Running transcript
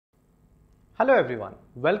Hello everyone,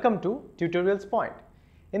 welcome to TutorialsPoint.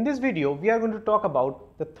 In this video, we are going to talk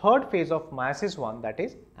about the third phase of Meiosis I, that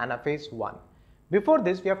is Anaphase I. Before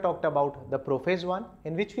this, we have talked about the prophase I,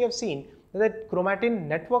 in which we have seen that the chromatin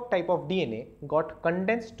network type of DNA got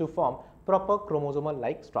condensed to form proper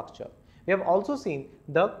chromosomal-like structure. We have also seen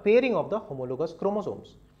the pairing of the homologous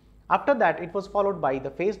chromosomes. After that, it was followed by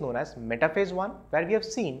the phase known as metaphase I, where we have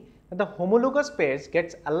seen that the homologous pairs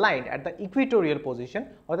gets aligned at the equatorial position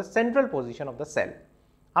or the central position of the cell.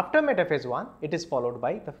 After metaphase I, it is followed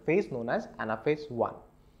by the phase known as anaphase I.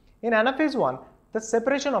 In anaphase I, the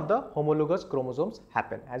separation of the homologous chromosomes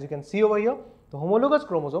happen. As you can see over here, the homologous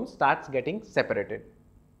chromosome starts getting separated.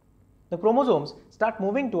 The chromosomes start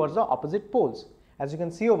moving towards the opposite poles. As you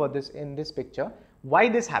can see over this in this picture, why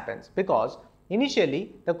this happens? Because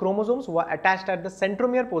initially the chromosomes were attached at the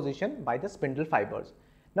centromere position by the spindle fibers.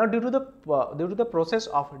 Now, due to the process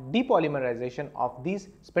of depolymerization of these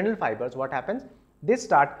spindle fibers, what happens? They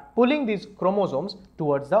start pulling these chromosomes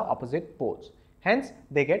towards the opposite poles. Hence,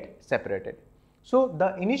 they get separated. So,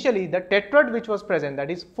 initially the tetrad which was present, that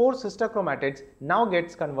is 4 sister chromatids, now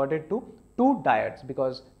gets converted to 2 dyads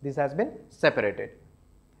because this has been separated.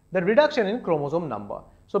 The reduction in chromosome number.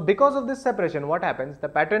 So, because of this separation, what happens? The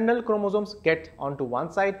paternal chromosomes get onto one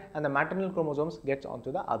side and the maternal chromosomes get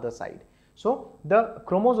onto the other side. So, the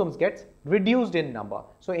chromosomes gets reduced in number.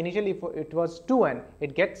 So, initially if it was 2n,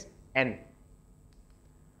 it gets n.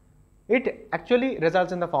 It actually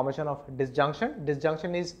results in the formation of disjunction.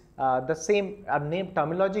 Disjunction is the same name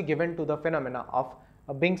terminology given to the phenomena of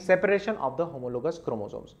being separation of the homologous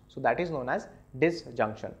chromosomes. So, that is known as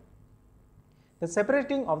disjunction. The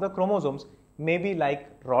separating of the chromosomes may be like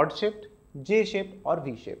rod shaped, J shaped or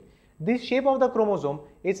V shaped. This shape of the chromosome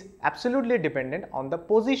is absolutely dependent on the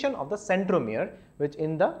position of the centromere which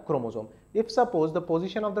in the chromosome. If suppose the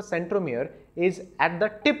position of the centromere is at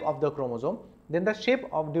the tip of the chromosome, then the shape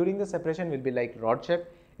of during the separation will be like rod shape.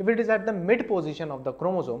 If it is at the mid position of the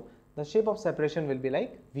chromosome, the shape of separation will be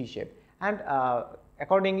like V shape, and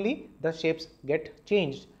accordingly the shapes get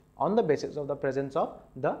changed on the basis of the presence of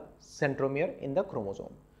the centromere in the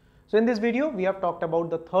chromosome. So, in this video, we have talked about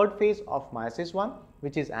the third phase of Meiosis I,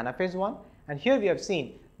 which is anaphase I, and here we have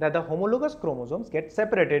seen that the homologous chromosomes get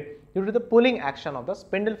separated due to the pulling action of the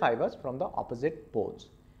spindle fibers from the opposite poles.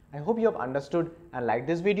 I hope you have understood and liked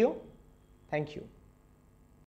this video. Thank you.